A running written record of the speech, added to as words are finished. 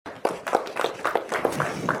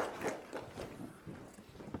Evening.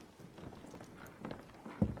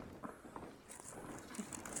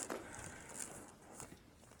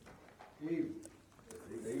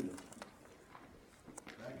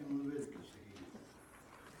 Back in Leviticus again.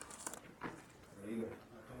 I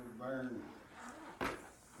told Byron,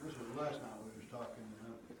 this was last night we was talking,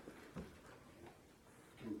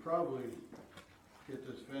 can probably get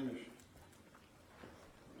this finished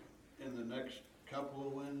in the next couple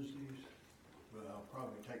of Wednesdays, but I'll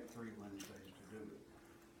probably take 3 Wednesdays to do it.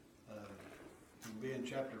 We'll be in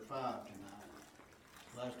chapter 5 tonight.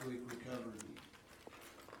 Last week we covered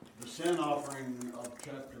the sin offering of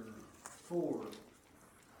chapter 4,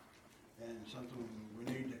 and something we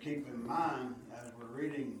need to keep in mind as we're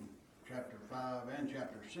reading chapter 5 and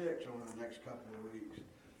chapter 6 over the next couple of weeks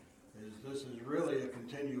is this is really a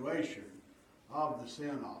continuation of the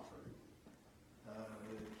sin offering.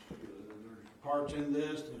 There's parts in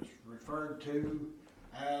this that's referred to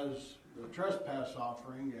as the trespass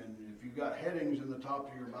offering, and if you've got headings in the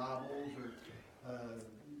top of your Bibles or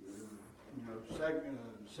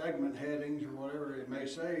segment headings or whatever, it may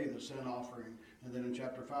say the sin offering, and then in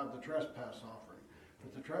chapter 5 the trespass offering.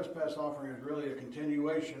 But the trespass offering is really a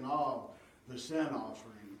continuation of the sin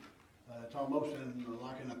offering. It's almost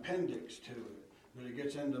like an appendix to it, that it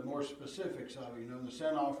gets into more specifics of it. In the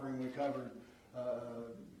sin offering we covered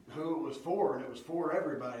who it was for, and it was for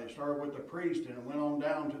everybody. It started with the priest and it went on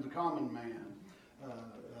down to the common man.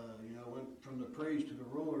 Went from the priest to the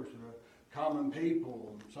rulers to the common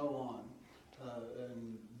people and so on.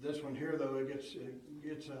 And this one here, though, it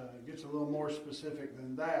gets a little more specific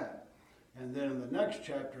than that. And then in the next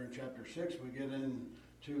chapter, in chapter 6, we get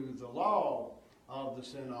into the law of the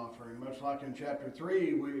sin offering. Much like in chapter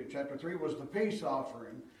 3, chapter 3 was the peace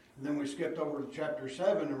offering. And then we skipped over to chapter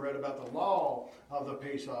 7 and read about the law of the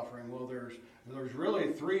peace offering. Well, there's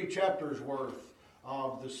really 3 chapters worth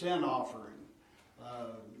of the sin offering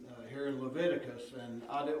here in Leviticus, and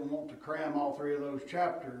I didn't want to cram all 3 of those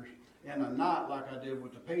chapters in a knot like I did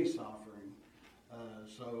with the peace offering.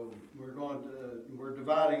 So we're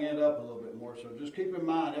dividing it up a little bit more. So just keep in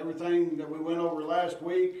mind everything that we went over last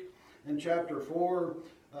week in chapter 4,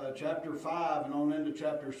 chapter 5, and on into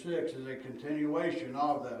chapter 6 is a continuation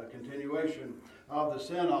of that, a continuation of the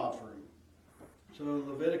sin offering. So in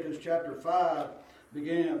Leviticus chapter 5,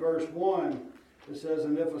 beginning at verse 1, it says,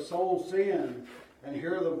 "And if a soul sin, and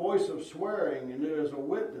hear the voice of swearing, and it is a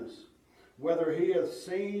witness, whether he hath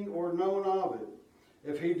seen or known of it,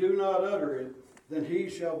 if he do not utter it, then he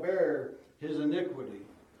shall bear his iniquity.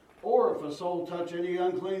 Or if a soul touch any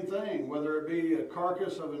unclean thing, whether it be a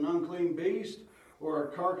carcass of an unclean beast, or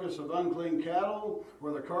a carcass of unclean cattle,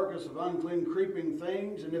 or the carcass of unclean creeping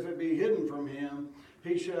things, and if it be hidden from him,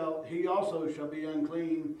 he also shall be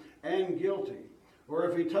unclean and guilty. Or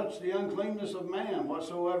if he touch the uncleanness of man,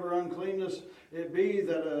 whatsoever uncleanness it be,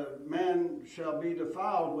 that a man shall be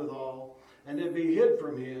defiled withal, and it be hid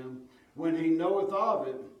from him, when he knoweth of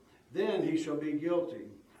it, then he shall be guilty.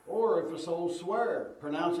 Or if a soul swear,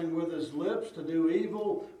 pronouncing with his lips to do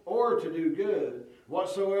evil or to do good,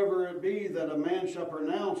 whatsoever it be that a man shall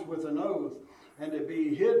pronounce with an oath, and it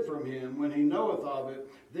be hid from him, when he knoweth of it,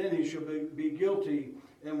 then he shall be guilty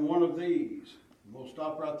in one of these." We'll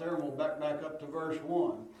stop right there and we'll back up to verse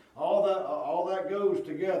 1. All that goes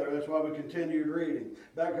together. That's why we continued reading.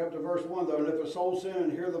 Back up to verse 1 though. "And if a soul sin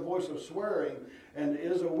and hear the voice of swearing, and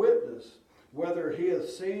is a witness, whether he hath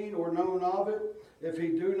seen or known of it, if he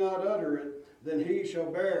do not utter it, then he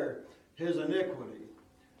shall bear his iniquity."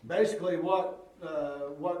 Basically what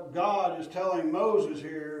God is telling Moses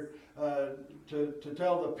here to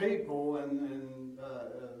tell the people in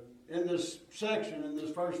this section, in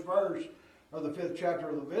this first verse of the 5th chapter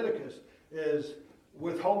of Leviticus, is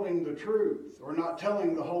withholding the truth or not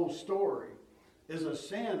telling the whole story is a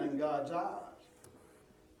sin in God's eyes.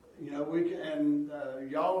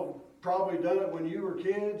 Y'all probably done it when you were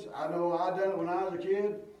kids. I know I done it when I was a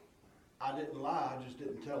kid. I didn't lie, I just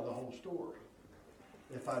didn't tell the whole story.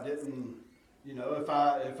 If I didn't, if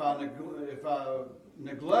I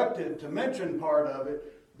neglected to mention part of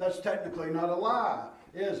it, that's technically not a lie,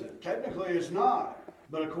 is it? Technically it's not.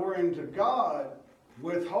 But according to God,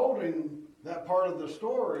 withholding that part of the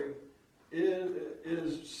story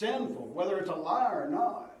is sinful, whether it's a lie or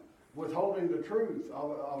not. Withholding the truth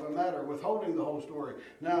of a matter, withholding the whole story.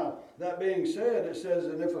 Now, that being said, it says,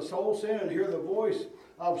 "And if a soul sin and hear the voice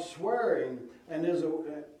of swearing, and is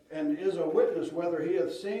a witness, whether he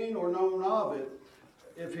hath seen or known of it,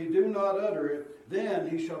 if he do not utter it, then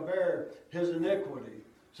he shall bear his iniquity."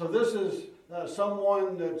 So this is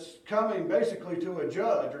someone that's coming basically to a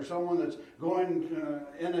judge, or someone that's going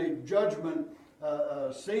in a judgment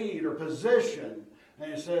seat or position,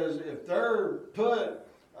 And it says if they're put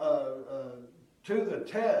to the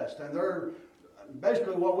test, and they're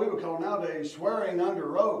basically what we would call nowadays swearing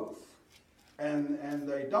under oath, and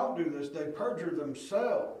they don't do this, they perjure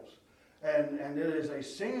themselves, and it is a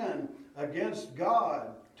sin against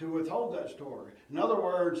God to withhold that story. In other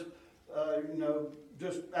words,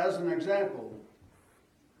 just as an example,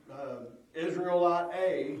 Israelite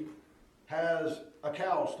A has a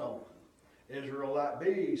cow stolen. Israelite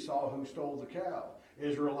B saw who stole the cow.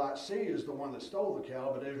 Israelite C is the one that stole the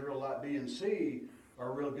cow, but Israelite B and C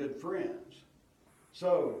are real good friends.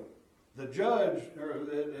 So the judge,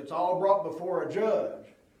 it's all brought before a judge,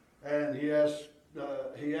 and he asks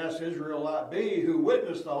Israelite B, who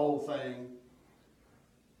witnessed the whole thing,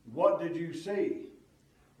 what did you see?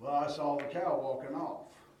 Well, I saw the cow walking off.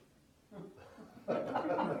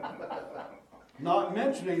 Not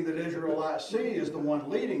mentioning that Israelite C is the one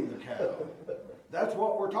leading the cow. That's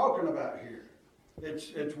what we're talking about here.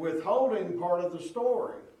 It's withholding part of the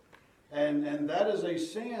story. And that is a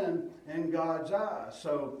sin in God's eyes.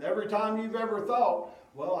 So every time you've ever thought,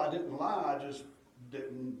 well, I didn't lie, I just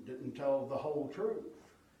didn't tell the whole truth.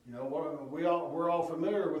 We're all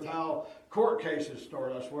familiar with how court cases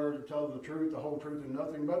start. I swear to tell the truth, the whole truth, and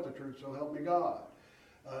nothing but the truth, so help me God.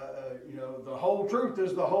 The whole truth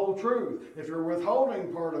is the whole truth. If you're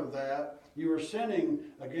withholding part of that, you are sinning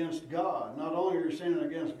against God. Not only are you sinning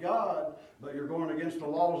against God, but you're going against the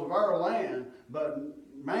laws of our land, but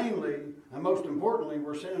mainly, and most importantly,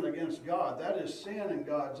 we're sinning against God. That is sin in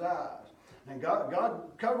God's eyes. And God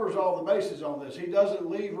covers all the bases on this. He doesn't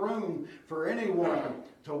leave room for anyone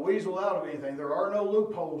to weasel out of anything. There are no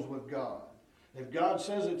loopholes with God. If God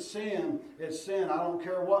says it's sin, it's sin. I don't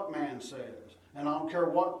care what man says. And I don't care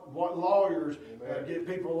what lawyers get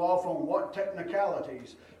people off on what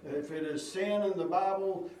technicalities. If it is sin in the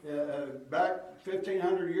Bible, back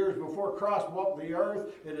 1,500 years before Christ walked the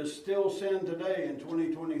earth, it is still sin today in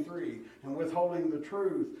 2023. And withholding the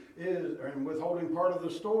truth and withholding part of the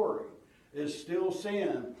story is still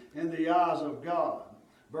sin in the eyes of God.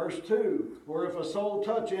 Verse 2, or if a soul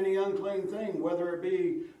touch any unclean thing, whether it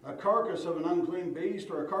be a carcass of an unclean beast,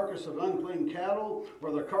 or a carcass of unclean cattle,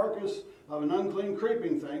 or the carcass of an unclean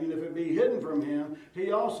creeping thing, and if it be hidden from him,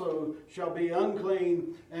 he also shall be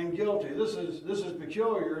unclean and guilty. This is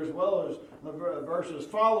peculiar, as well as the verses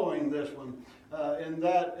following this one, in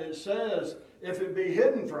that it says, if it be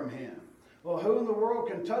hidden from him. Well, who in the world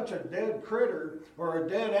can touch a dead critter or a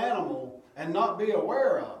dead animal and not be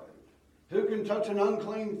aware of it? Who can touch an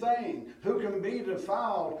unclean thing? Who can be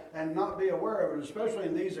defiled and not be aware of it? Especially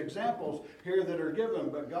in these examples here that are given.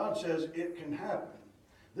 But God says it can happen.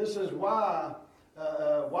 This is why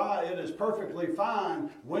it is perfectly fine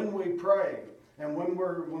when we pray and when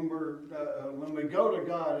we go to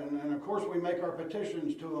God, and of course we make our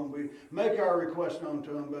petitions to Him, we make our requests known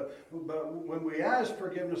to Him. But when we ask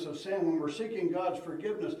forgiveness of sin, when we're seeking God's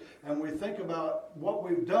forgiveness, and we think about what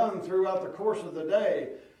we've done throughout the course of the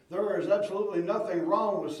day, there is absolutely nothing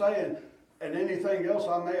wrong with saying, and anything else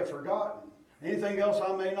I may have forgotten, anything else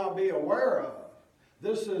I may not be aware of.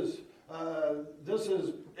 This is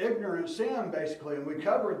ignorant sin, basically, and we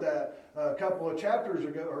covered that a couple of chapters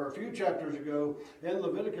ago, or a few chapters ago in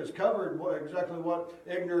Leviticus, covered exactly what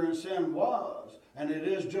ignorant sin was. And it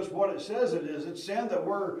is just what it says it is. It's sin that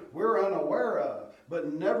we're unaware of.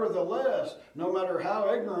 But nevertheless, no matter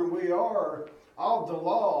how ignorant we are of the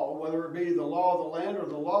law, whether it be the law of the land or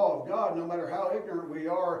the law of God, no matter how ignorant we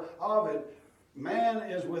are of it, man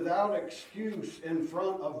is without excuse in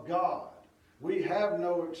front of God. We have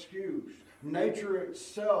no excuse. Nature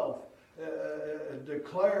itself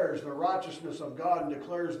declares the righteousness of God and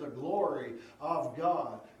declares the glory of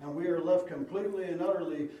God. And we are left completely and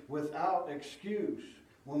utterly without excuse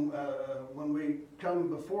when we come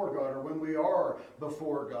before God, or when we are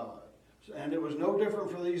before God. And it was no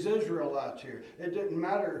different for these Israelites here. It didn't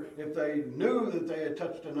matter if they knew that they had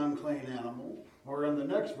touched an unclean animal, or in the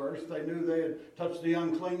next verse, they knew they had touched the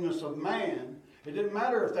uncleanness of man. It didn't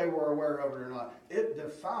matter if they were aware of it or not. It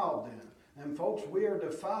defiled them. And folks, we are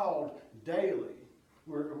defiled daily.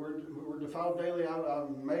 We're defiled daily. I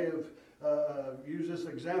may have used this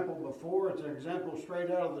example before. It's an example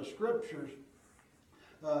straight out of the Scriptures.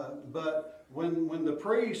 But when the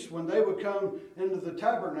priests, when they would come into the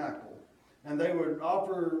tabernacle, and they would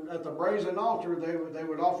offer at the brazen altar, they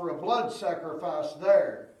would offer a blood sacrifice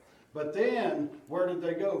there. But then, where did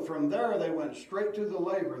they go? From there, they went straight to the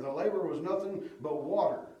laver. The laver was nothing but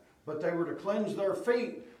water. But they were to cleanse their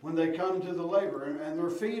feet when they come to the laver, and their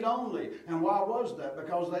feet only. And why was that?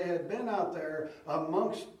 Because they had been out there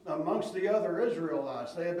amongst the other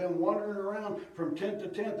Israelites. They had been wandering around from tent to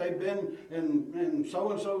tent. They'd been in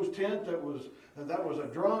so-and-so's tent that was a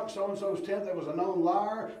drunk, so-and-so's tent that was a known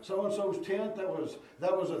liar, so-and-so's tent that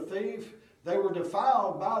was a thief. They were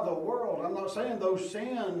defiled by the world. I'm not saying those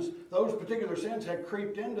particular sins had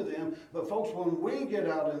creeped into them, but folks, when we get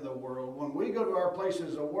out in the world, when we go to our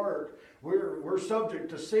places of work, we're subject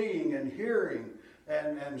to seeing and hearing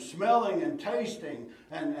and smelling and tasting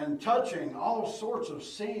and touching all sorts of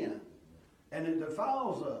sin. And it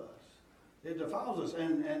defiles us. It defiles us.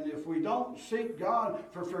 And if we don't seek God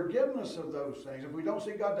for forgiveness of those things, if we don't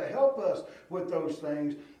seek God to help us with those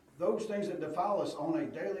things that defile us on a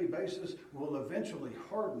daily basis will eventually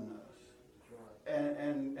harden us.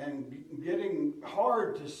 And getting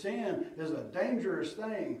hard to sin is a dangerous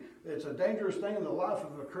thing. It's a dangerous thing in the life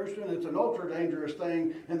of a Christian. It's an ultra dangerous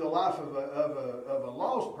thing in the life of a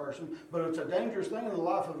lost person. But it's a dangerous thing in the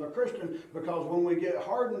life of a Christian, because when we get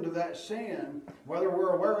hardened to that sin, whether we're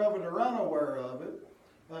aware of it or unaware of it,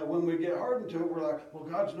 when we get hardened to it, we're like, well,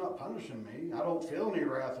 God's not punishing me. I don't feel any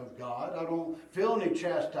wrath of God. I don't feel any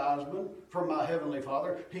chastisement from my Heavenly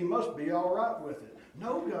Father. He must be all right with it.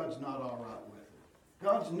 No, God's not all right with it.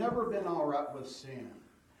 God's never been all right with sin.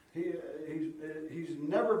 He's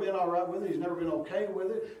never been all right with it. He's never been okay with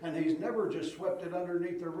it. And He's never just swept it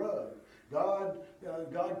underneath the rug. God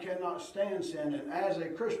cannot stand sin. And as a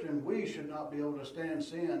Christian, we should not be able to stand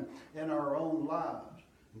sin in our own lives.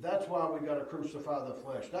 That's why we got to crucify the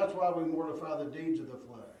flesh. That's why we mortify the deeds of the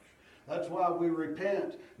flesh. That's why we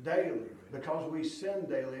repent daily, because we sin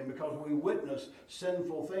daily and because we witness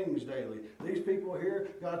sinful things daily. These people here,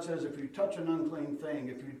 God says, if you touch an unclean thing,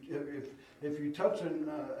 if you touch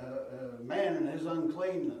a man in his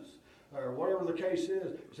uncleanness, or whatever the case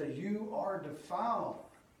is, He says, you are defiled.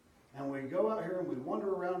 And we go out here and we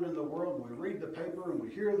wander around in the world and we read the paper and we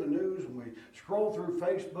hear the news and we scroll through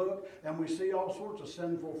Facebook and we see all sorts of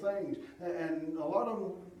sinful things. And a lot of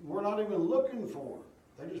them we're not even looking for.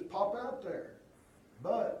 They just pop out there.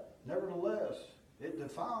 But nevertheless, it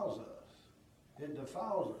defiles us. It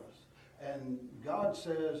defiles us. And God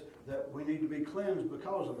says that we need to be cleansed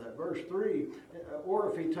because of that. Verse 3, or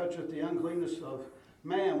if he toucheth the uncleanness of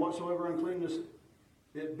man, whatsoever uncleanness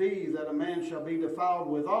it be, that a man shall be defiled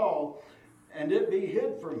withal, and it be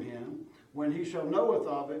hid from him, when he shall knoweth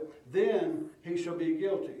of it, then he shall be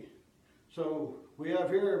guilty. So we have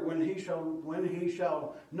here, when he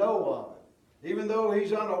shall know of it. Even though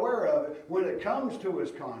he's unaware of it, when it comes to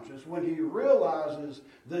his conscience, when he realizes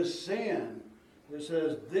this sin, it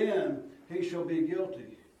says, then he shall be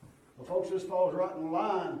guilty. Well, folks, this falls right in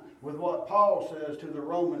line with what Paul says to the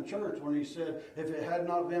Roman church when he said, if it had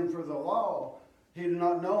not been for the law, he had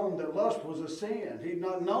not known that lust was a sin. He'd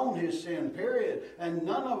not known his sin, period. And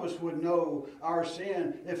none of us would know our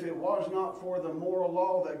sin if it was not for the moral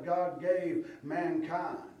law that God gave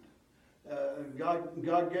mankind.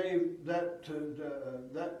 God gave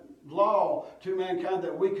that law to mankind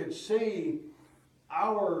that we could see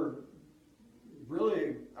our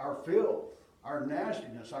filth, our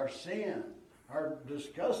nastiness, our sin, our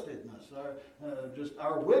disgustedness,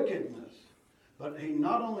 our wickedness. But he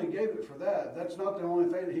not only gave it for that, that's not the only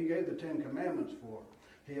thing that he gave the Ten Commandments for.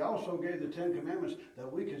 He also gave the Ten Commandments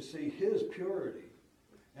that we could see his purity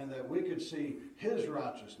and that we could see his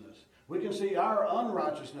righteousness. We can see our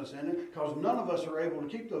unrighteousness in it because none of us are able to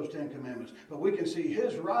keep those Ten Commandments. But we can see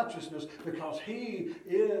his righteousness because he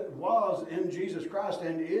was in Jesus Christ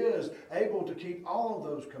and is able to keep all of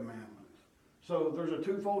those commandments. So there's a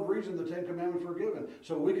twofold reason the Ten Commandments were given.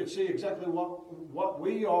 So we could see exactly what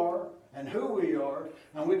we are and who we are,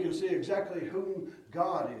 and we can see exactly whom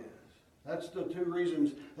God is. That's the two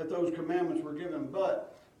reasons that those commandments were given.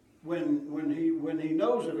 But when he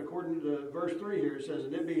knows it, according to verse 3 here, it says,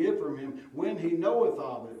 and it be hid from him, when he knoweth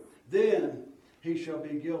of it, then he shall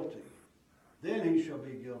be guilty. Then he shall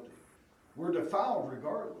be guilty. We're defiled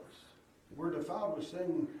regardless. We're defiled with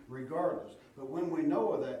sin regardless. But when we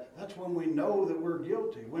know of that, that's when we know that we're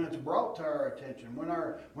guilty. When it's brought to our attention, when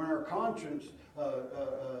our conscience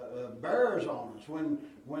bears on us,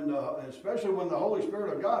 especially when the Holy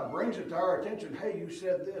Spirit of God brings it to our attention, hey, you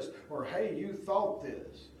said this, or hey, you thought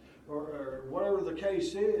this, or whatever the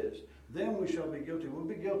case is. then we shall be guilty. We'll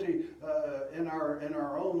be guilty in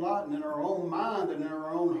our own lot and in our own mind and in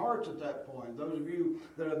our own hearts at that point. Those of you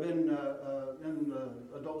that have been in the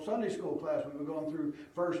adult Sunday school class, we've been going through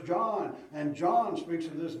 1 John, and John speaks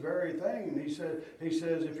of this very thing. He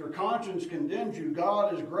says, if your conscience condemns you,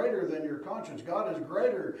 God is greater than your conscience. God is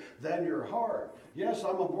greater than your heart. Yes,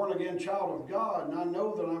 I'm a born-again child of God, and I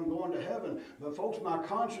know that I'm going to heaven. But folks, my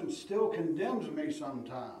conscience still condemns me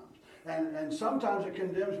sometimes. And sometimes it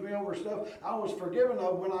condemns me over stuff I was forgiven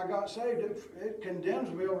of when I got saved. It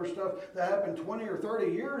condemns me over stuff that happened 20 or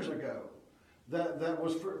 30 years ago that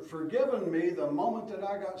was forgiven me the moment that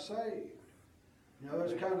I got saved. You know,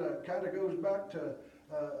 this kind of goes back to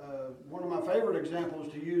one of my favorite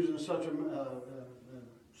examples to use in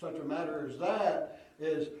such a matter as that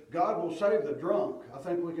is God will save the drunk. I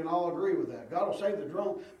think we can all agree with that. God will save the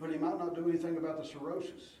drunk, but he might not do anything about the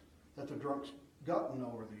cirrhosis that the drunk's gotten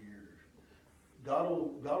over the years. God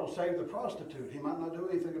will save the prostitute. He might not do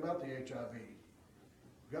anything about the HIV.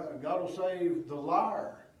 God will save the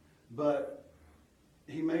liar, but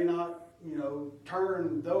he may not,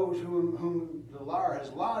 turn those whom the liar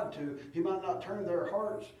has lied to. He might not turn their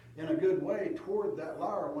hearts in a good way toward that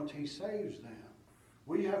liar once he saves them.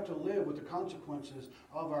 We have to live with the consequences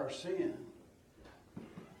of our sin.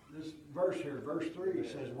 This verse here, verse 3,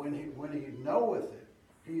 says, when he knoweth it,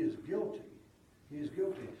 he is guilty. He is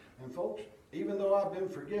guilty. And folks, even though I've been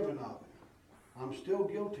forgiven of it, I'm still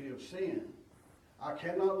guilty of sin. I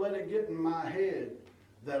cannot let it get in my head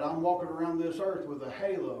that I'm walking around this earth with a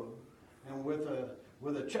halo and with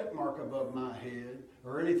a check mark above my head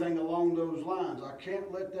or anything along those lines. I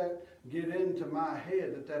can't let that get into my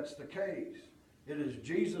head that that's the case. It is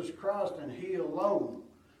Jesus Christ and he alone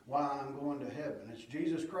why I'm going to heaven. It's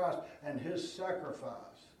Jesus Christ and his sacrifice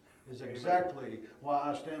is exactly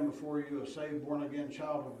why I stand before you, a saved, born-again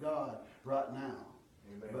child of God, right now.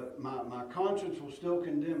 Amen. But my conscience will still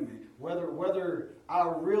condemn me. Whether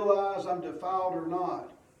I realize I'm defiled or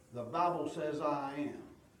not, the Bible says I am.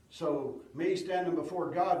 So me standing before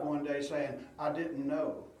God one day saying, I didn't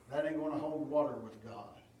know, that ain't going to hold water with God.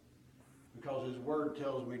 Because his word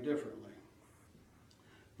tells me differently.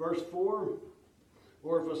 Verse 4,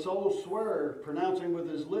 or if a soul swear, pronouncing with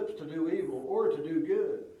his lips to do evil or to do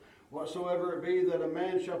good, whatsoever it be that a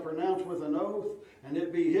man shall pronounce with an oath, and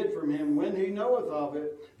it be hid from him when he knoweth of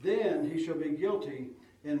it, then he shall be guilty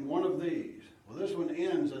in one of these. Well, this one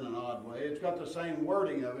ends in an odd way. It's got the same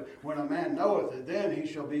wording of it. When a man knoweth it, then he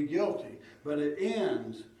shall be guilty. But it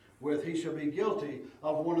ends with he shall be guilty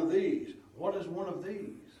of one of these. What is one of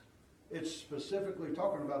these? It's specifically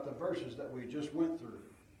talking about the verses that we just went through.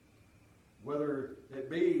 Whether it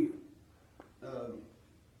be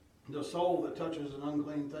the soul that touches an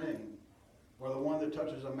unclean thing, or the one that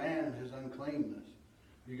touches a man in his uncleanness.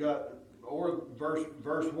 You got, or verse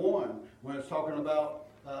 1, when it's talking about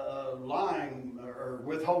lying or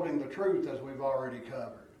withholding the truth, as we've already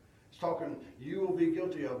covered. It's talking, you will be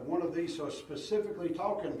guilty of one of these. So specifically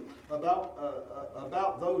talking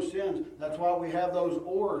about those sins. That's why we have those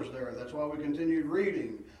ors there. That's why we continued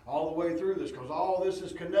reading all the way through this, because all this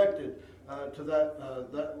is connected to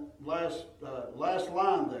that last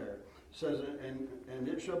line there. It says, and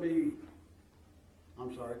it shall be,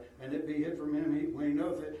 and it be hid from him when he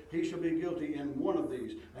knoweth it, he shall be guilty in one of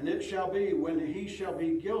these. And it shall be when he shall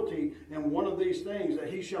be guilty in one of these things, that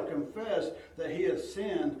he shall confess that he hath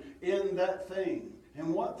sinned in that thing.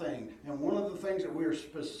 And what thing? And one of the things that we're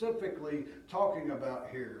specifically talking about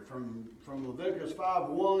here, from Leviticus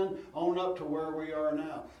 5:1 on up to where we are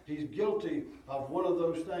now. He's guilty of one of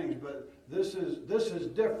those things, but this is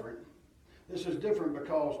different. This is different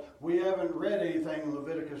because we haven't read anything in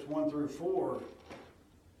Leviticus 1 through 4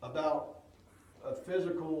 about a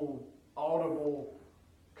physical, audible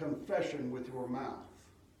confession with your mouth.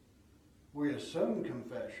 We assume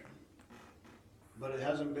confession, but it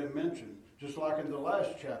hasn't been mentioned. Just like in the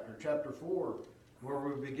last chapter, chapter 4, where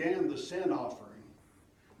we began the sin offering.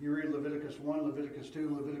 You read Leviticus 1, Leviticus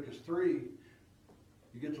 2, Leviticus 3,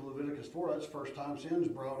 you get to Leviticus 4, that's the first time sin's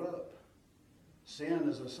brought up. Sin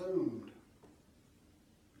is assumed.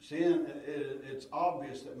 Sin, it's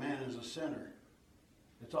obvious that man is a sinner.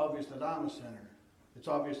 It's obvious that I'm a sinner. It's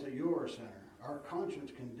obvious that you're a sinner. Our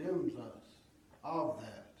conscience condemns us of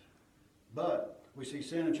that. But we see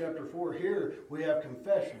sin in chapter 4. Here we have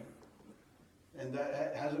confession. And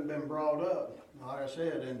that hasn't been brought up, like I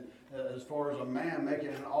said, and as far as a man making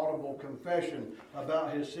an audible confession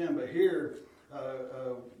about his sin. But here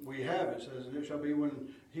we have it. It says, and it shall be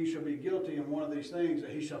when he shall be guilty in one of these things,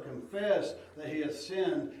 that he shall confess that he hath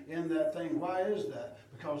sinned in that thing. Why is that?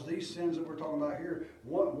 Because these sins that we're talking about here,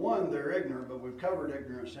 one, they're ignorant, but we've covered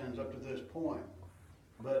ignorant sins up to this point.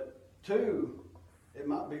 But Two, it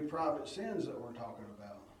might be private sins that we're talking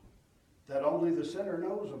about, that only the sinner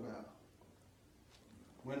knows about.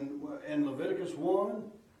 When in Leviticus 1,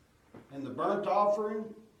 in the burnt offering,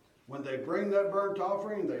 when they bring that burnt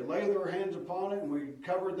offering, they lay their hands upon it, and we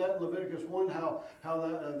covered that in Leviticus 1, how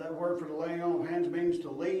that word for the laying on of hands means to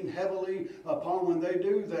lean heavily upon. When they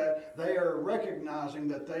do that, they are recognizing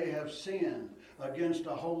that they have sinned against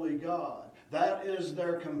a holy God. That is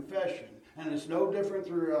their confession. And it's no different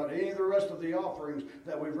throughout any of the rest of the offerings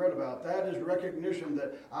that we've read about. That is recognition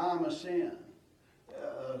that I'm a sinner.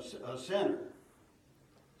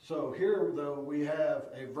 So here, though, we have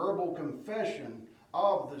a verbal confession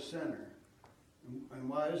of the sinner. And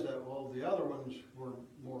why is that? Well, the other ones were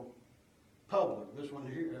more public. This one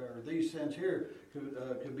here, or these sins here,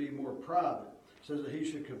 could be more private. It says that he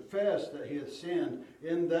should confess that he hath sinned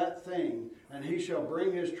in that thing, and he shall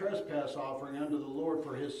bring his trespass offering unto the Lord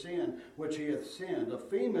for his sin which he hath sinned, a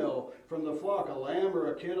female from the flock, a lamb or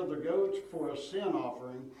a kid of the goats for a sin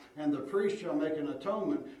offering, and the priest shall make an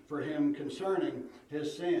atonement for him concerning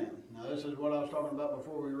his sin. Now this is what I was talking about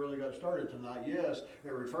before we really got started tonight. Yes,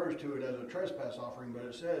 it refers to it as a trespass offering, but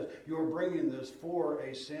it says you're bringing this for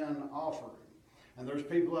a sin offering. And there's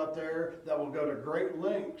people out there that will go to great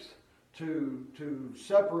lengths to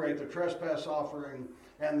separate the trespass offering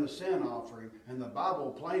and the sin offering. And the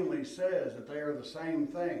Bible plainly says that they are the same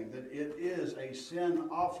thing, that it is a sin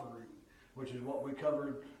offering, which is what we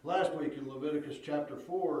covered last week in Leviticus chapter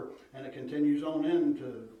 4, and it continues on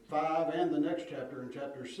into 5 and the next chapter in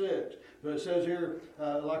chapter 6. But it says here,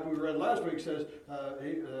 like we read last week, says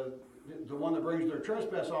the one that brings their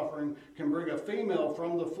trespass offering can bring a female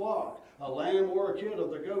from the flock, a lamb or a kid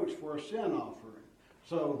of the goats for a sin offering.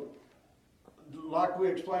 So, like we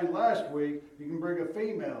explained last week, you can bring a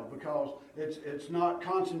female because it's not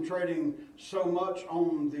concentrating so much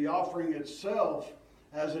on the offering itself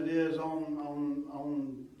as it is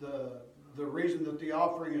on the reason that the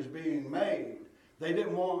offering is being made. They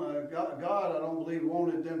didn't want, God, I don't believe,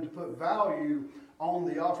 wanted them to put value on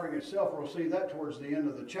the offering itself. We'll see that towards the end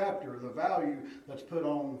of the chapter, the value that's put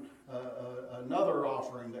on another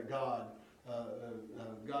offering that God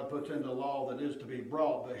puts into law that is to be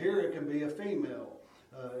brought. But here it can be a female.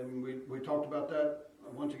 And we talked about that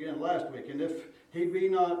once again last week. And if he be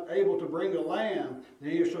not able to bring a lamb,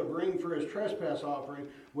 then he shall bring for his trespass offering,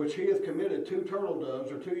 which he hath committed, 2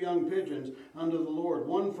 turtledoves or 2 young pigeons unto the Lord,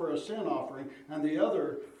 one for a sin offering and the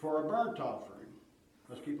other for a burnt offering.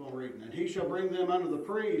 Let's keep on reading. And he shall bring them unto the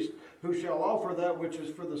priest, who shall offer that which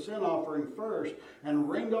is for the sin offering first, and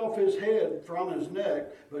wring off his head from his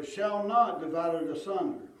neck, but shall not divide it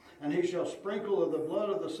asunder. And he shall sprinkle of the blood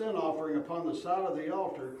of the sin offering upon the side of the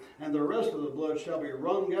altar, and the rest of the blood shall be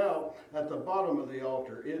wrung out at the bottom of the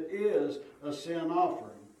altar. It is a sin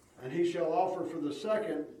offering. And he shall offer the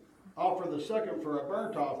second for a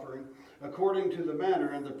burnt offering, according to the manner,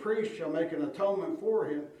 and the priest shall make an atonement for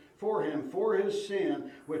him for his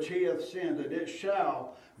sin which he hath sinned, and it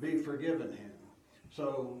shall be forgiven him.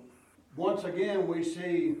 So once again we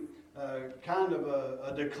see kind of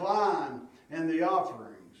a decline in the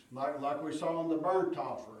offerings, like we saw in the burnt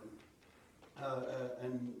offering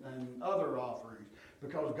and other offerings,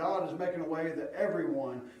 because God is making a way that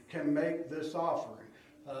everyone can make this offering.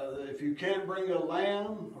 If you can't bring a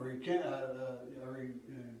lamb, or you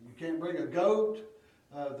can't bring a goat,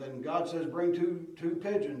 then God says bring two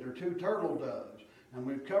pigeons or 2 turtle doves. And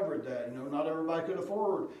we've covered that. Not everybody could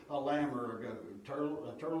afford a lamb or a goat.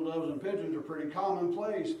 Turtle doves and pigeons are pretty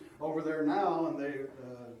commonplace over there now, and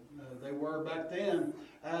they were back then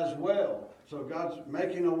as well. So God's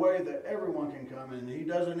making a way that everyone can come in. He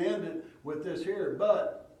doesn't end it with this here.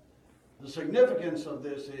 But the significance of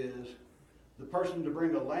this is the person to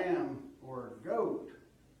bring a lamb or a goat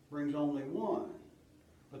brings only one.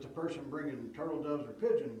 But the person bringing turtle doves or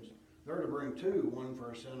pigeons, they're to bring 2, one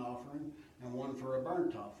for a sin offering and one for a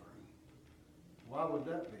burnt offering. Why would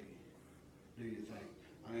that be, do you think?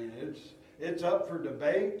 I mean, it's up for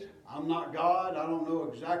debate. I'm not God. I don't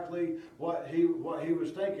know exactly what he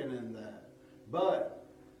was thinking in that. But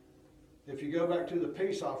if you go back to the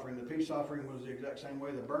peace offering was the exact same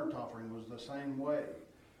way. The burnt offering was the same way.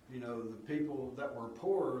 The people that were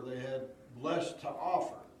poorer, they had less to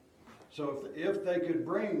offer. So if they could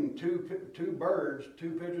bring two birds,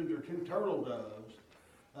 2 pigeons, or 2 turtle doves,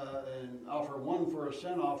 and offer one for a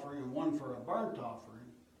sin offering and one for a burnt offering,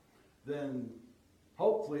 then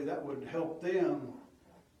hopefully that would help them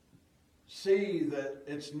see that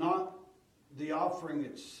it's not the offering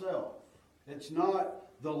itself. It's not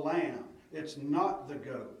the lamb. It's not the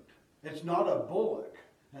goat. It's not a bullock.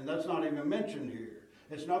 And that's not even mentioned here.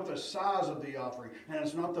 It's not the size of the offering, and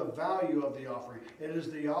it's not the value of the offering. It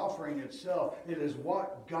is the offering itself. It is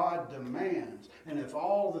what God demands. And if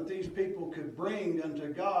all that these people could bring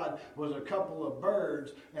unto God was a couple of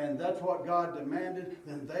birds, and that's what God demanded,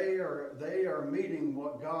 then they are meeting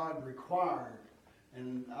what God required.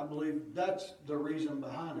 And I believe that's the reason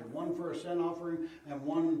behind it. One for a sin offering and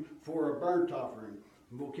one for a burnt offering.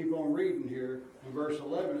 And we'll keep on reading here. In verse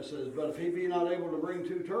 11 it says, but if he be not able to bring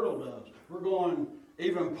 2 turtle doves, we're going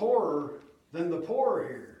even poorer than the poor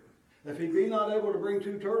here. If he be not able to bring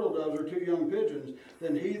 2 turtle doves or 2 young pigeons,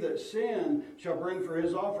 then he that sinned shall bring for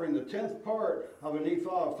his offering the 10th part of an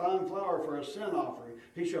ephah of fine flour for a sin offering.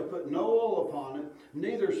 He shall put no oil upon it,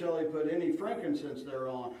 neither shall he put any frankincense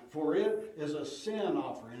thereon, for it is a sin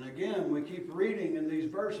offering. And again, we keep reading in these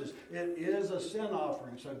verses, it is a sin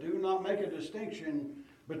offering. So do not make a distinction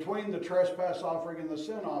between the trespass offering and the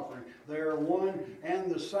sin offering. They are one and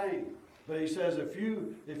the same. But he says if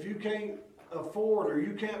you can't afford or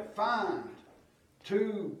you can't find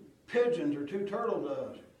 2 pigeons or 2 turtle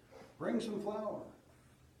doves, bring some flour.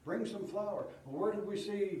 Bring some flour. Well, where did we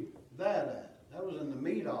see that at? That was in the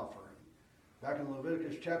meat offering, back in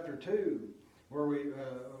Leviticus chapter 2, where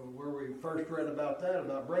we first read about that,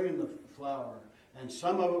 about bringing the flour. And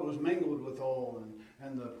some of it was mingled with oil,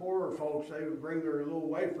 and the poorer folks, they would bring their little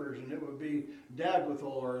wafers, and it would be dabbed with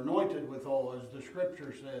oil or anointed with oil, as the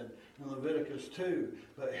scripture said in Leviticus 2.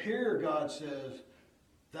 But here God says,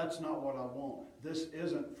 that's not what I want. This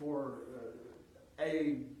isn't for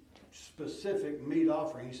a specific meat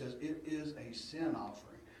offering. He says it is a sin offering.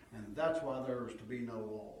 And that's why there was to be no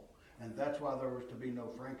oil. And that's why there was to be no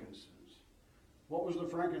frankincense. What was the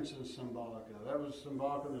frankincense symbolic of? That was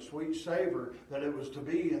symbolic of the sweet savor that it was to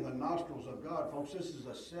be in the nostrils of God. Folks, this is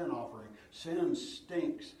a sin offering. Sin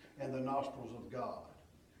stinks in the nostrils of God.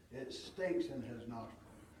 It stinks in his nostrils.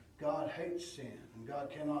 God hates sin, and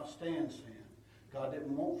God cannot stand sin. God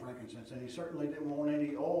didn't want frankincense, and he certainly didn't want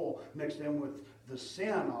any oil mixed in with the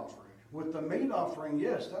sin offering. With the meat offering,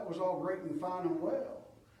 yes, that was all great and fine and well.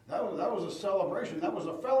 That was a celebration. That was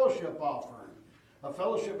a fellowship offering. A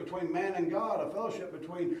fellowship between man and God. A fellowship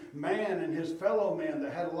between man and his fellow man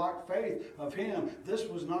that had a like faith of him. This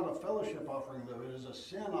was not a fellowship offering, though. It is a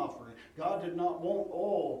sin offering. God did not want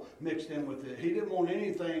oil mixed in with it. He didn't want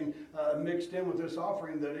anything mixed in with this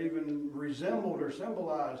offering that even resembled or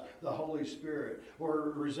symbolized the Holy Spirit,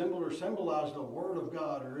 or resembled or symbolized the Word of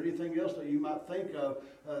God, or anything else that you might think of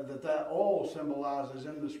that oil symbolizes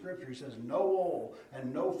in the Scripture. He says no oil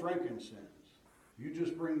and no frankincense. You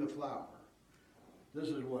just bring the flour. This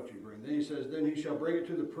is what you bring. Then he says, then he shall bring it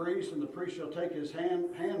to the priest, and the priest shall take his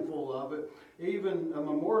handful of it, even a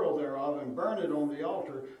memorial thereof, and burn it on the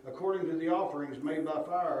altar, according to the offerings made by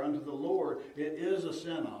fire unto the Lord. It is a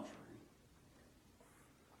sin offering.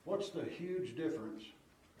 What's the huge difference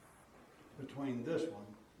between this one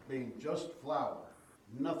being just flour,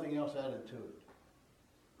 nothing else added to it,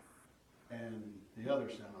 and the other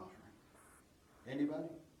sin offering? Anybody?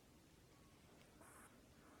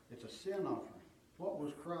 It's a sin offering. What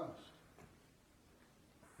was Christ?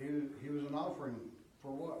 He was an offering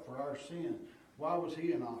for what? For our sin. Why was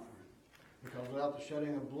he an offering? Because without the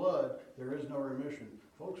shedding of blood, there is no remission.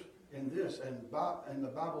 Folks, in this, and the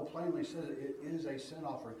Bible plainly says it is a sin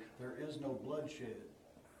offering. There is no bloodshed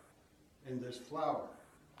in this flour.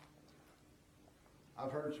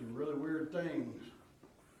 I've heard some really weird things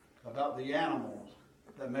about the animals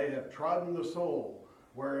that may have trodden the soil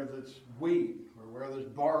where this wheat or where this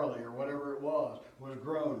barley or whatever it was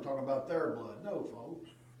grown, talking about their blood. No, folks.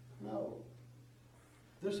 No.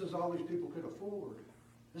 This is all these people could afford.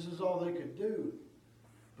 This is all they could do.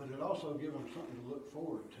 But it also gave them something to look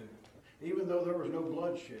forward to. Even though there was no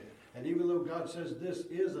bloodshed, and even though God says this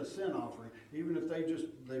is a sin offering, even if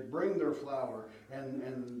they bring their flour and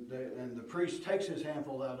the priest takes his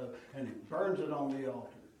handful out of it and he burns it on the altar.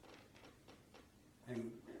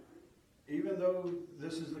 And even though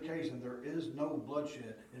this is the case and there is no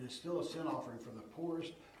bloodshed, it is still a sin offering for the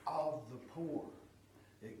poorest of the poor.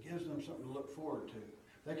 It gives them something to look forward to.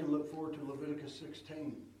 They can look forward to Leviticus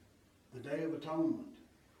 16, the Day of Atonement,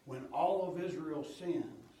 when all of Israel's sins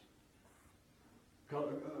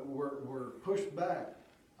were pushed back.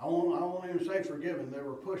 I won't even say forgiven. They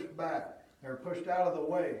were pushed back. They were pushed out of the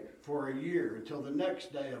way for a year until the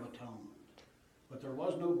next Day of Atonement. But there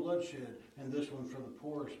was no bloodshed in this one for the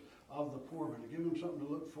poorest of the poor, but to give them something to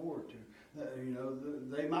look forward to.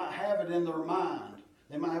 They might have it in their mind.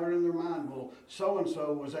 They might have it in their mind, well,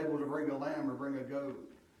 so-and-so was able to bring a lamb or bring a goat.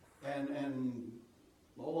 And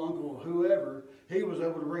old uncle whoever, he was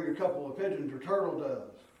able to bring a couple of pigeons or turtle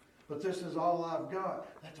doves. But this is all I've got.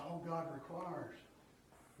 That's all God requires.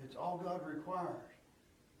 It's all God requires.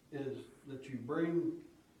 is that you bring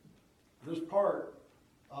this part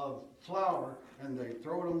of flour and they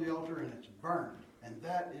throw it on the altar and it's burned. And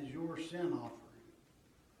that is your sin offering.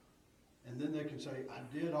 And then they can say, I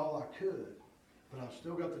did all I could, but I've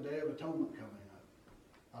still got the Day of Atonement coming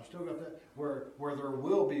up. I've still got that, where there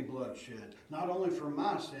will be bloodshed, not only for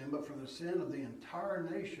my sin, but for the sin of the entire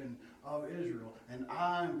nation of Israel. And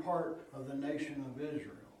I am part of the nation of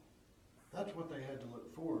Israel. That's what they had to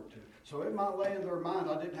look forward to. So it might lay in their mind,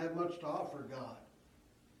 I didn't have much to offer God.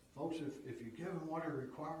 Folks, if you give him what he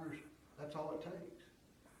requires, that's all it takes.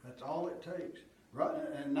 That's all it takes. Right?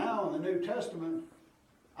 And now in the New Testament,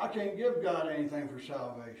 I can't give God anything for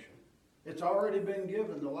salvation. It's already been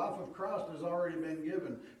given. The life of Christ has already been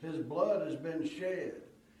given. His blood has been shed.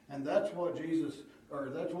 And that's what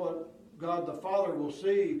that's what God the Father will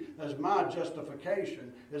see as my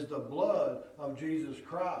justification, is the blood of Jesus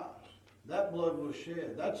Christ. That blood was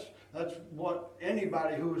shed. That's what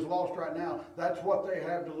anybody who is lost right now, that's what they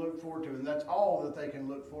have to look forward to. And that's all that they can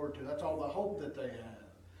look forward to. That's all the hope that they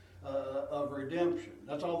have of redemption.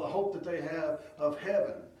 That's all the hope that they have of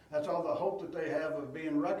heaven. That's all the hope that they have of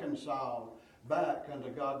being reconciled back unto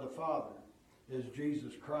God the Father, is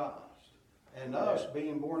Jesus Christ. And us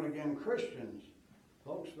being born again Christians,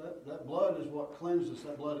 folks, that blood is what cleanses us.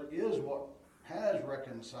 That blood is what has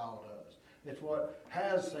reconciled us. It's what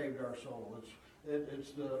has saved our soul.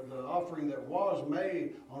 It's the offering that was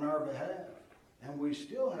made on our behalf. And we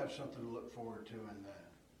still have something to look forward to in that.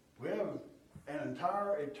 We have an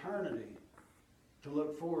entire eternity to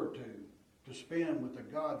look forward to spend with the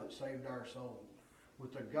God that saved our souls,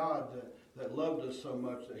 with the God that loved us so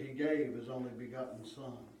much that he gave his only begotten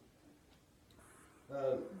Son.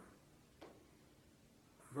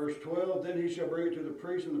 Verse 12, then he shall bring it to the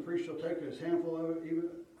priest, and the priest shall take his handful of it,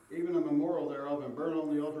 even a memorial thereof, and burn it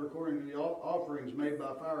on the altar according to the offerings made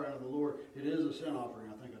by fire unto the Lord. It is a sin offering.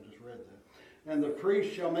 I think I just read that. And the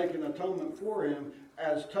priest shall make an atonement for him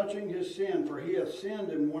as touching his sin, for he hath sinned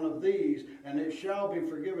in one of these, and it shall be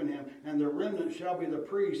forgiven him, and the remnant shall be the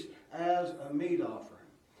priest as a meat offering.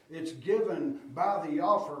 It's given by the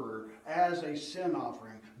offerer as a sin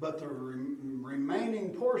offering, but the remaining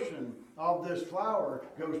portion of this flour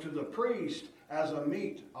goes to the priest as a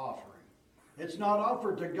meat offering. It's not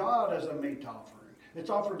offered to God as a meat offering. It's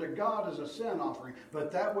offered to God as a sin offering.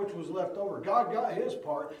 But that which was left over, God got his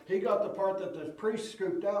part. He got the part that the priest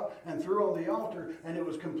scooped out and threw on the altar, and it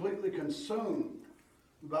was completely consumed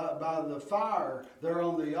by the fire there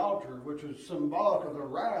on the altar, which is symbolic of the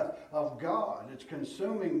wrath of God. It's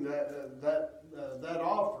consuming that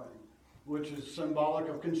offering, which is symbolic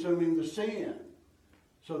of consuming the sin.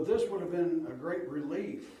 So this would have been a great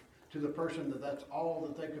relief to the person that's all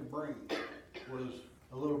that they could bring, was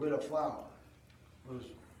a little bit of flour. Was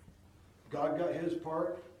God got his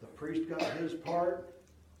part, the priest got his part,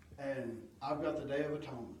 and I've got the Day of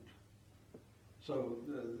Atonement. So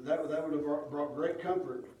that would have brought great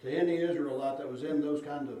comfort to any Israelite that was in those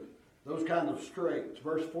kind of straits.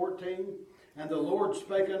 Verse 14, and the Lord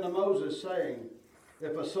spake unto Moses, saying,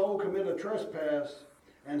 if a soul commit a trespass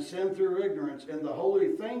and sin through ignorance in the holy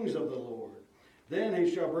things of the Lord, then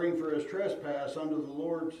he shall bring for his trespass unto the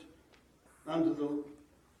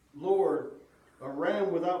Lord a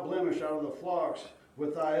ram without blemish out of the flocks,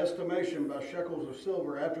 with thy estimation by shekels of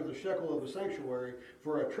silver, after the shekel of the sanctuary,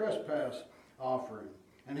 for a trespass offering.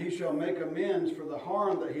 And he shall make amends for the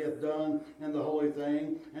harm that he hath done in the holy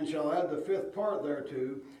thing, and shall add the fifth part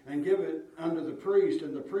thereto, and give it unto the priest.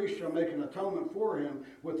 And the priest shall make an atonement for him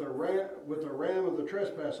with a ram of the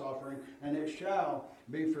trespass offering, and it shall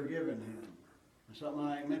be forgiven him. And something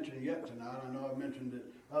I ain't mentioned yet tonight. I know I've mentioned it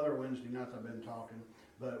other Wednesday nights I've been talking,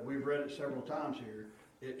 but we've read it several times here.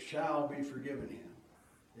 It shall be forgiven him.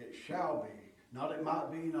 It shall be. Not it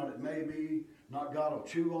might be, not it may be, not God will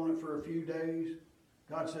chew on it for a few days.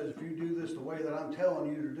 God says, if you do this the way that I'm telling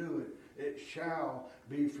you to do it, it shall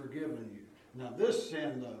be forgiven you. Now this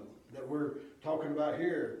sin, though, that we're talking about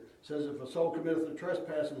here, says if a soul committeth a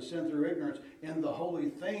trespass and sin through ignorance in the holy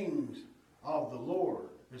things of the Lord.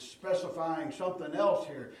 It's specifying something else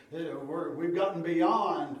here. We've gotten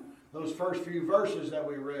beyond those first few verses that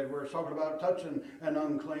we read, where it's talking about touching an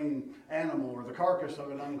unclean animal, or the carcass of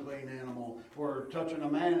an unclean animal, or touching a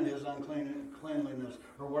man in his uncleanliness,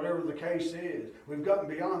 or whatever the case is. We've gotten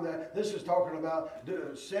beyond that. This is talking about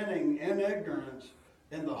sinning in ignorance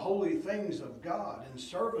in the holy things of God, in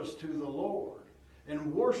service to the Lord,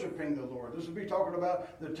 in worshiping the Lord. This will be talking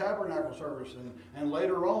about the tabernacle service and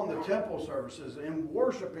later on the temple services, in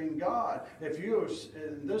worshiping God.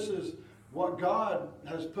 This is what God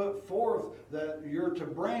has put forth that you're to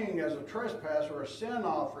bring as a trespass or a sin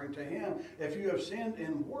offering to him if you have sinned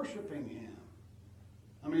in worshiping him.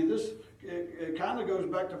 I mean, it kind of goes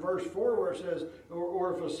back to verse 4 where it says,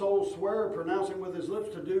 or if a soul swear, pronouncing with his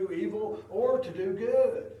lips to do evil or to do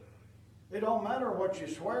good. It don't matter what you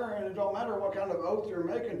swear, and it don't matter what kind of oath you're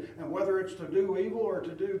making, and whether it's to do evil or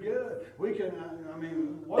to do good.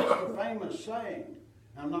 What's the famous saying?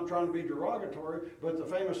 I'm not trying to be derogatory, but the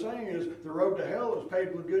famous saying is, the road to hell is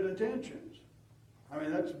paved with good intentions. I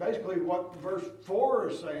mean, that's basically what verse 4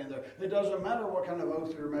 is saying there. It doesn't matter what kind of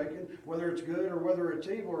oath you're making, whether it's good or whether it's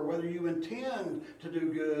evil, or whether you intend to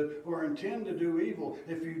do good or intend to do evil.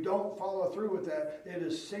 If you don't follow through with that, it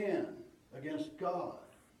is sin against God.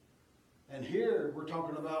 And here we're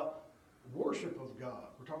talking about worship of God.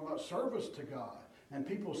 We're talking about service to God and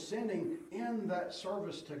people sinning in that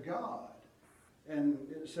service to God. And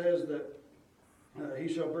it says that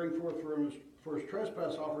he shall bring forth for his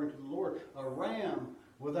trespass offering to the Lord a ram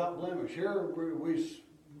without blemish. Here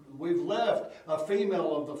we've left a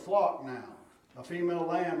female of the flock now, a female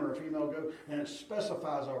lamb or a female goat, and it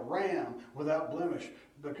specifies a ram without blemish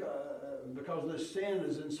because this sin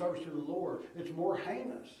is in service to the Lord. It's more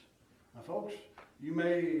heinous. Now, folks, you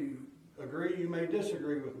may agree, you may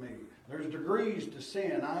disagree with me. There's degrees to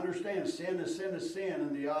sin. I understand sin is sin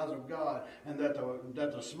in the eyes of God, and that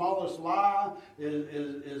the smallest lie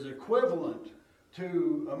is equivalent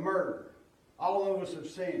to a murder. All of us have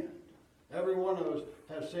sinned. Every one of us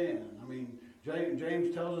have sinned. I mean,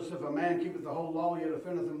 James tells us if a man keepeth the whole law, yet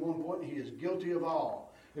offendeth in one point, he is guilty of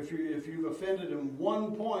all. If you've offended in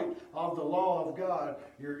one point of the law of God,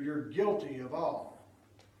 you're guilty of all.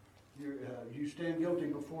 You stand guilty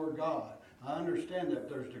before God. I understand that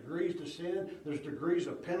there's degrees to sin. There's degrees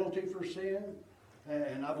of penalty for sin.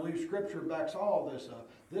 And I believe Scripture backs all this up.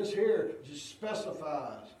 This here just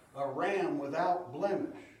specifies a ram without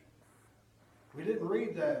blemish. We didn't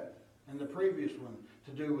read that in the previous one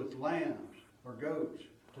to do with lambs or goats,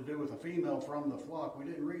 to do with a female from the flock. We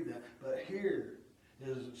didn't read that. But here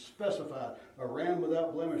is specified a ram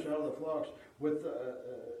without blemish out of the flocks.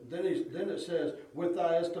 Then it says, with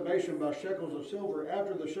thy estimation by shekels of silver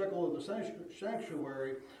after the shekel of the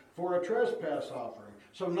sanctuary for a trespass offering.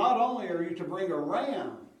 So not only are you to bring a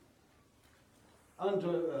ram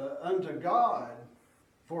unto God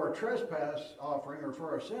for a trespass offering or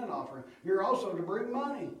for a sin offering, you're also to bring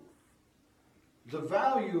money. The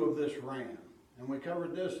value of this ram, and we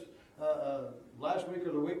covered this last week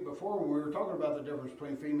or the week before when we were talking about the difference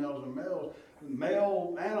between females and males.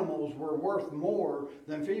 Male animals were worth more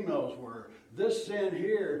than females were. This sin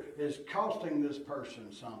here is costing this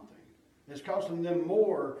person something. It's costing them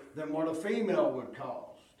more than what a female would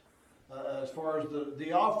cost as far as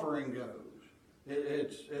the offering goes.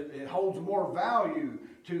 It holds more value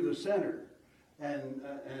to the sinner.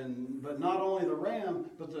 But not only the ram,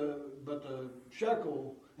 but the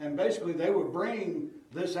shekel, and basically they would bring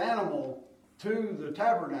this animal to the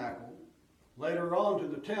tabernacle, later on to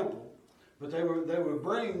the temple, but they would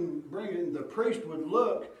bring it. The priest would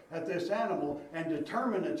look at this animal and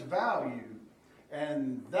determine its value,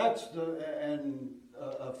 and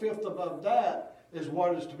a fifth above that is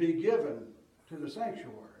what is to be given to the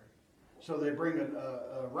sanctuary. So they bring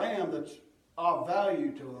a ram that's of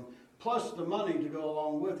value to them, plus the money to go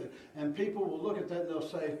along with it. And people will look at that and they'll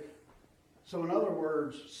say, so in other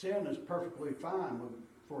words, sin is perfectly fine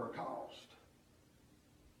for a cost.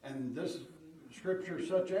 And this scripture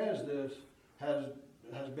such as this has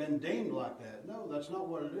been deemed like that. No, that's not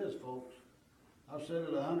what it is, folks. I've said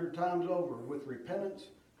it 100 times over. With repentance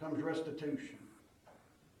comes restitution.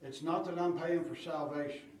 It's not that I'm paying for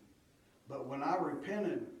salvation, but when I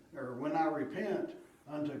repent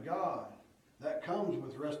unto God, that comes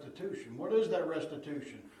with restitution. What is that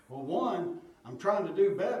restitution? Well, one, I'm trying to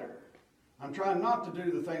do better. I'm trying not to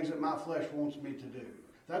do the things that my flesh wants me to do.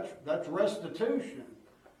 That's restitution.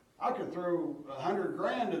 I could throw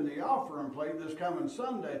 $100,000 in the offering plate this coming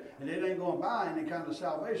Sunday, and it ain't going to buy any kind of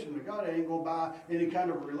salvation to God. It ain't going to buy any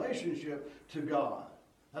kind of relationship to God.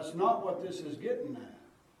 That's not what this is getting at.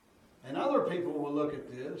 And other people will look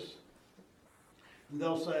at this, and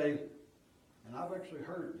they'll say, and I've actually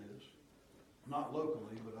heard this, not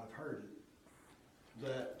locally, but I've heard it,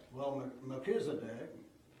 that, well, Melchizedek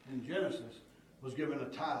in Genesis was given a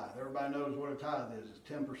tithe. Everybody knows what a tithe is. It's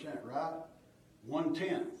 10%, right?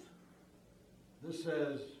 1/10. This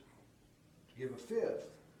says to give a fifth.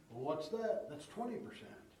 Well, what's that? That's 20%.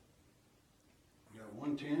 You got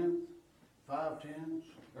 1/10, 5/10,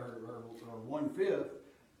 or 1/5,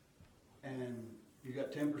 and you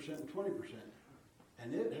got 10% and 20%.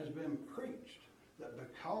 And it has been preached that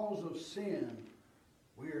because of sin,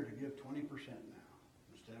 we are to give 20% now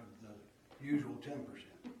instead of the usual 10%.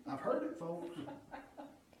 I've heard it, folks.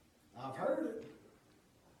 I've heard it.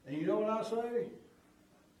 And you know what I say?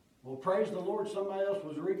 Well, praise the Lord, somebody else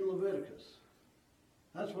was reading Leviticus.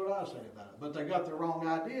 That's what I say about it. But they got the wrong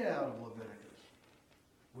idea out of Leviticus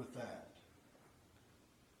with that.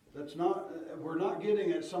 We're not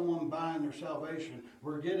getting at someone buying their salvation.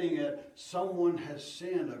 We're getting at someone has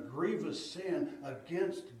sinned, a grievous sin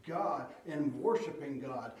against God in worshiping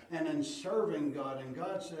God and in serving God. And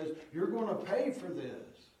God says, you're going to pay for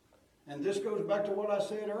this. And this goes back to what I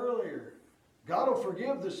said earlier. God will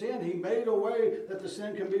forgive the sin. He made a way that the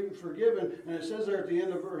sin can be forgiven. And it says there at the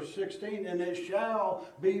end of verse 16, and it shall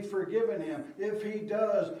be forgiven him if he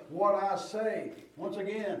does what I say. Once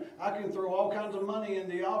again, I can throw all kinds of money in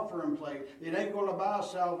the offering plate. It ain't going to buy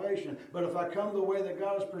salvation. But if I come the way that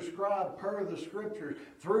God has prescribed per the Scriptures,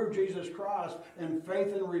 through Jesus Christ and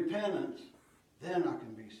faith and repentance, then I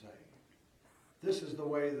can be saved. This is the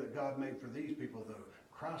way that God made for these people, though.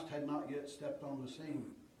 Christ had not yet stepped on the scene.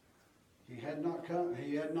 He had not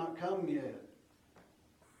come yet.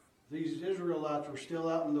 These Israelites were still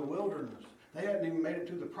out in the wilderness. They hadn't even made it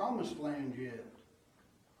to the promised land yet.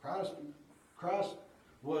 Christ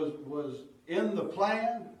was in the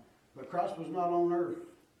plan, but Christ was not on earth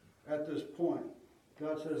at this point.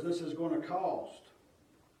 God says this is going to cost.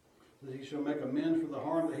 That he shall make amends for the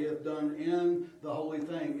harm that he hath done in the holy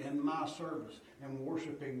thing, in my service, and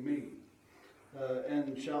worshiping me.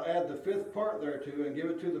 And shall add the fifth part thereto, and give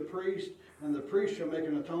it to the priest, and the priest shall make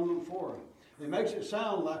an atonement for him. It makes it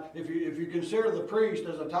sound like, if you consider the priest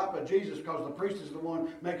as a type of Jesus, because the priest is the one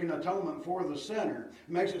making atonement for the sinner,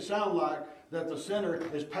 it makes it sound like that the sinner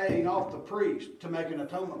is paying off the priest to make an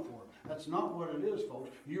atonement for him. That's not what it is, folks.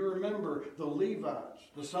 You remember the Levites,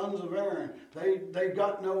 the sons of Aaron, they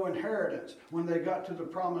got no inheritance when they got to the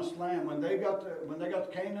promised land. When they got to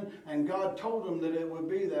Canaan, and God told them that it would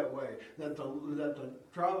be that way, that the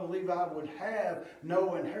tribe of Levi would have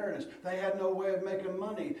no inheritance. They had no way of making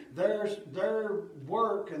money. Their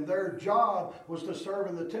work and their job was to serve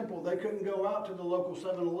in the temple. They couldn't go out to the local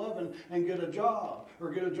 7-Eleven and get a job, or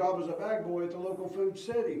get a job as a bag boy at the local food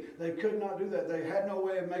city. They could not do that. They had no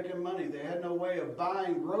way of making money. They had no way of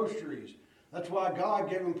buying groceries. That's why God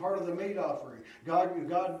gave them part of the meat offering.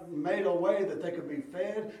 God made a way that they could be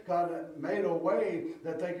fed. God made a way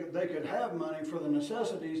that they could have money for the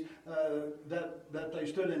necessities that they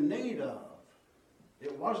stood in need of.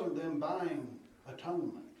 It wasn't them buying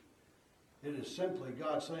atonement. It is simply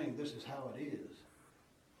God saying, this is how it is.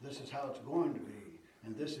 This is how it's going to be.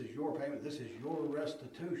 And this is your payment. This is your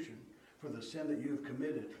restitution for the sin that you've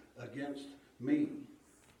committed against me.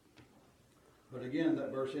 But again,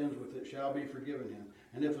 that verse ends with, it shall be forgiven him.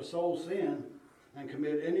 And if a soul sin and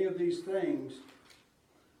commit any of these things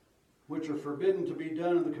which are forbidden to be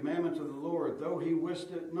done in the commandments of the Lord, though he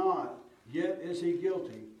wist it not, yet is he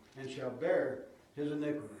guilty, and shall bear his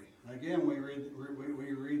iniquity. Again, we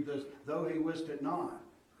read this, though he wist it not.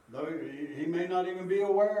 Though he may not even be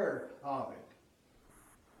aware of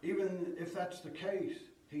it. Even if that's the case,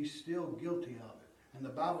 he's still guilty of it. And the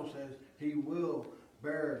Bible says he will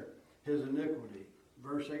bear his iniquity.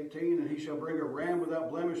 Verse 18, and he shall bring a ram without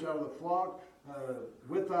blemish out of the flock,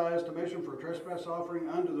 with thy estimation for a trespass offering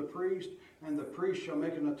unto the priest, and the priest shall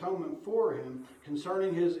make an atonement for him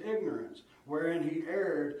concerning his ignorance, wherein he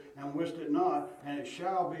erred and wist it not, and it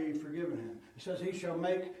shall be forgiven him. It says he shall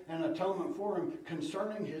make an atonement for him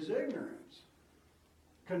concerning his ignorance.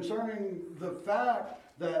 Concerning the fact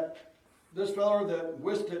that this fellow that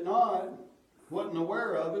wist it not, wasn't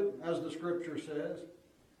aware of it, as the scripture says,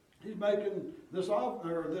 he's making this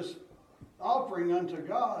offering unto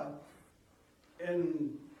God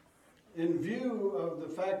in view of the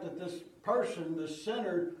fact that this person, this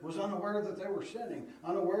sinner, was unaware that they were sinning,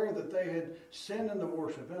 unaware that they had sinned in the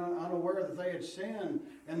worship, and unaware that they had sinned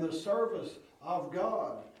in the service of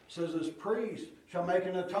God. It says this priest shall make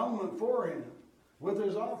an atonement for him with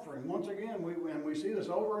his offering. Once again, we see this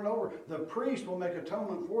over and over. The priest will make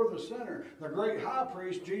atonement for the sinner. The great high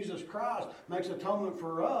priest, Jesus Christ, makes atonement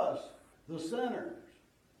for us, the sinners.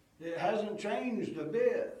 It hasn't changed a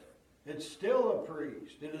bit. It's still a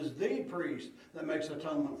priest. It is the priest that makes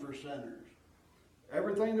atonement for sinners.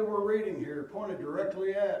 Everything that we're reading here pointed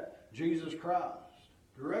directly at Jesus Christ,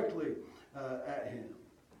 directly at him.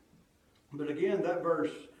 But again, that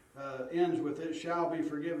verse ends with, it shall be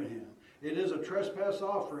forgiven him. It is a trespass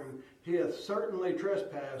offering. He hath certainly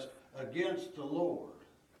trespassed against the Lord.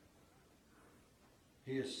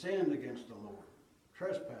 He has sinned against the Lord.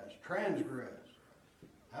 Trespassed, transgressed.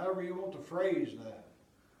 However you want to phrase that.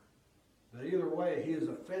 But either way, he has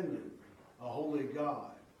offended a holy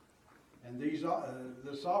God. And this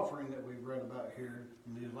offering that we've read about here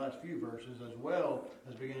in these last few verses, as well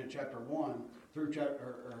as beginning at chapter 1 through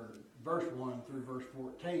verse 1 through verse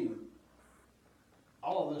 14,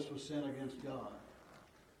 all of this was sin against God.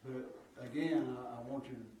 But again, I want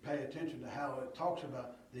you to pay attention to how it talks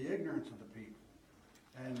about the ignorance of the people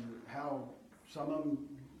and how some of them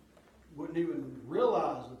wouldn't even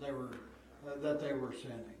realize that they were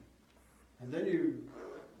sinning. And then you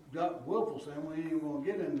got willful sin. We ain't even going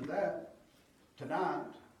to get into that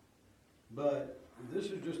tonight. But this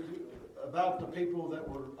is just about the people that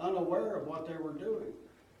were unaware of what they were doing.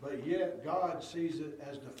 But yet God sees it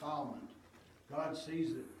as defilement. God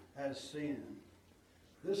sees it as sin.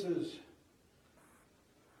 This is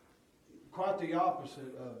quite the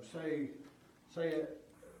opposite of, say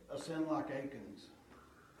a sin like Achan's.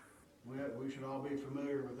 We should all be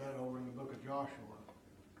familiar with that over in the book of Joshua.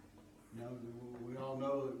 You know, we all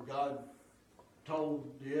know that God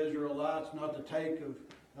told the Israelites not to take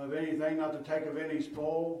of anything, not to take of any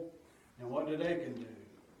spoil. And what did Achan do?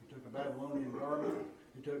 He took a Babylonian garment.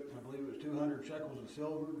 He took, I believe it was 200 shekels of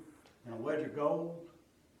silver and a wedge of gold,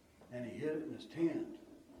 and he hid it in his tent.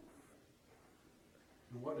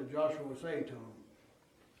 And what did Joshua say to him?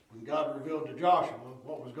 When God revealed to Joshua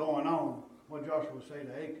what was going on, what did Joshua say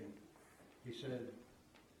to Achan? He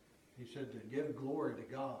said to give glory to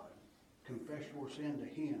God. Confess your sin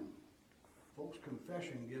to Him. Folks,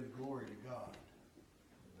 confession gives glory to God.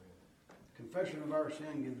 Confession of our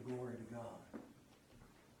sin gives glory to God.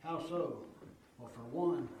 How so? Well, for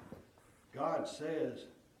one, God says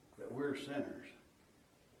that we're sinners.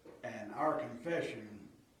 And our confession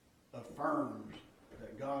affirms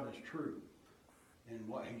that God is true in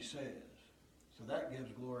what He says. So that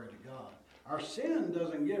gives glory to God. Our sin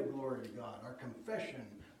doesn't give glory to God. Our confession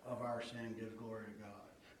of our sin gives glory to God.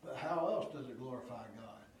 But how else does it glorify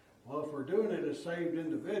God? Well, if we're doing it as saved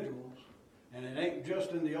individuals, and it ain't just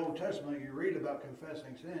in the Old Testament, you read about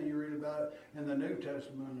confessing sin, you read about it in the New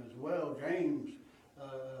Testament as well. James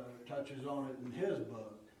touches on it in his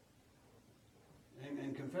book.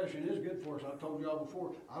 And confession is good for us. I told you all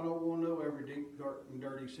before, I don't want to know every deep, dark, and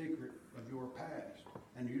dirty secret of your past.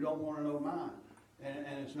 And you don't want to know mine.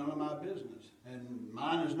 And it's none of my business. And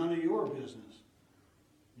mine is none of your business.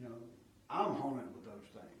 You know, I'm haunted with those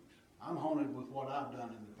things. I'm haunted with what I've done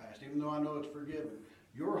in the past, even though I know it's forgiven.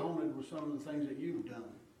 You're haunted with some of the things that you've done.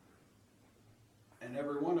 And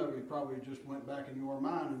every one of you probably just went back in your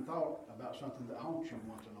mind and thought about something that haunts you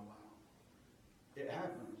once in a while. It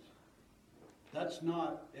happens. That's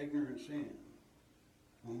not ignorant sin.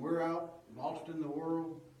 When we're out lost in the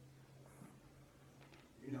world,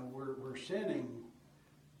 you know, we're sinning,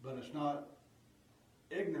 but it's not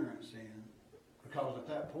ignorant sin, because at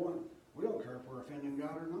that point, we don't care if we're offending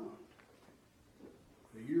God or not.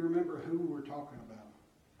 But you remember who we're talking about.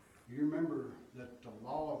 You remember that the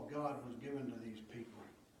law of God was given to these people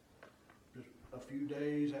just a few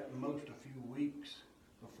days, at most a few weeks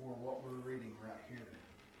before what we're reading right here.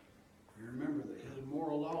 You remember that His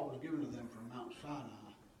moral law was given to them from Mount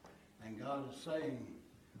Sinai. And God is saying,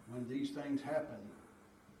 when these things happen,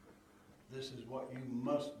 this is what you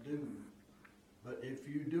must do. But if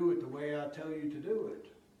you do it the way I tell you to do it,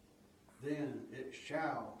 then it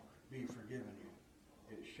shall be forgiven you.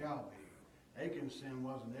 It shall be. Achan's sin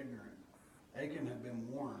wasn't ignorant. Achan had been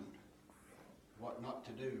warned what not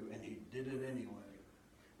to do, and he did it anyway.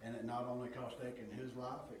 And it not only cost Achan his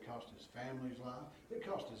life, it cost his family's life, it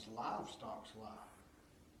cost his livestock's life.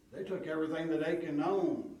 They took everything that Achan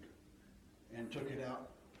owned and took it out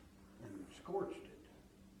and scorched it.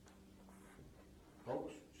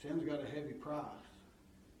 Folks, sin's got a heavy price,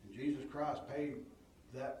 and Jesus Christ paid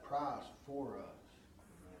that price for us.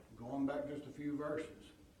 Going back just a few verses,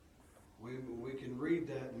 we can read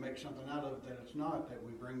that and make something out of it that it's not, that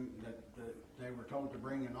we bring, that they were told to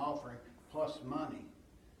bring an offering plus money.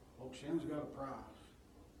 Folks, sin's got a price.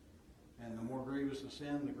 And the more grievous the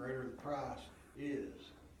sin, the greater the price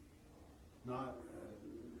is. Not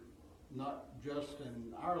just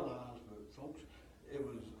in our lives, but folks, it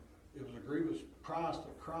was a grievous price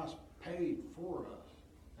that Christ paid for us.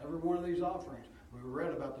 Every one of these offerings, we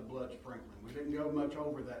read about the blood sprinkling. We didn't go much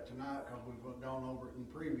over that tonight because we've gone over it in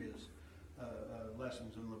previous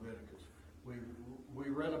lessons in Leviticus. We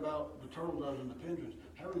read about the turtledoves and the pigeons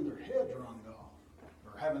having their heads wrung off,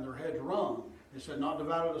 or having their heads wrung. It said not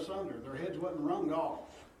divided asunder. Their heads wasn't wrung off.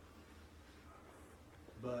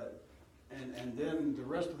 But and then the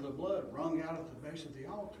rest of the blood wrung out at the base of the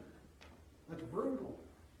altar. That's brutal.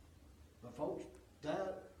 But folks,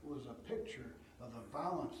 that was a picture of the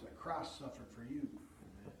violence that Christ suffered for you,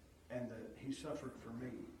 and that He suffered for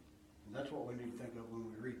me. And that's what we need to think of when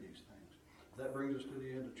we read these things. That brings us to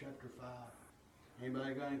the end of chapter 5.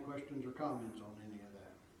 Anybody got any questions or comments on any of it?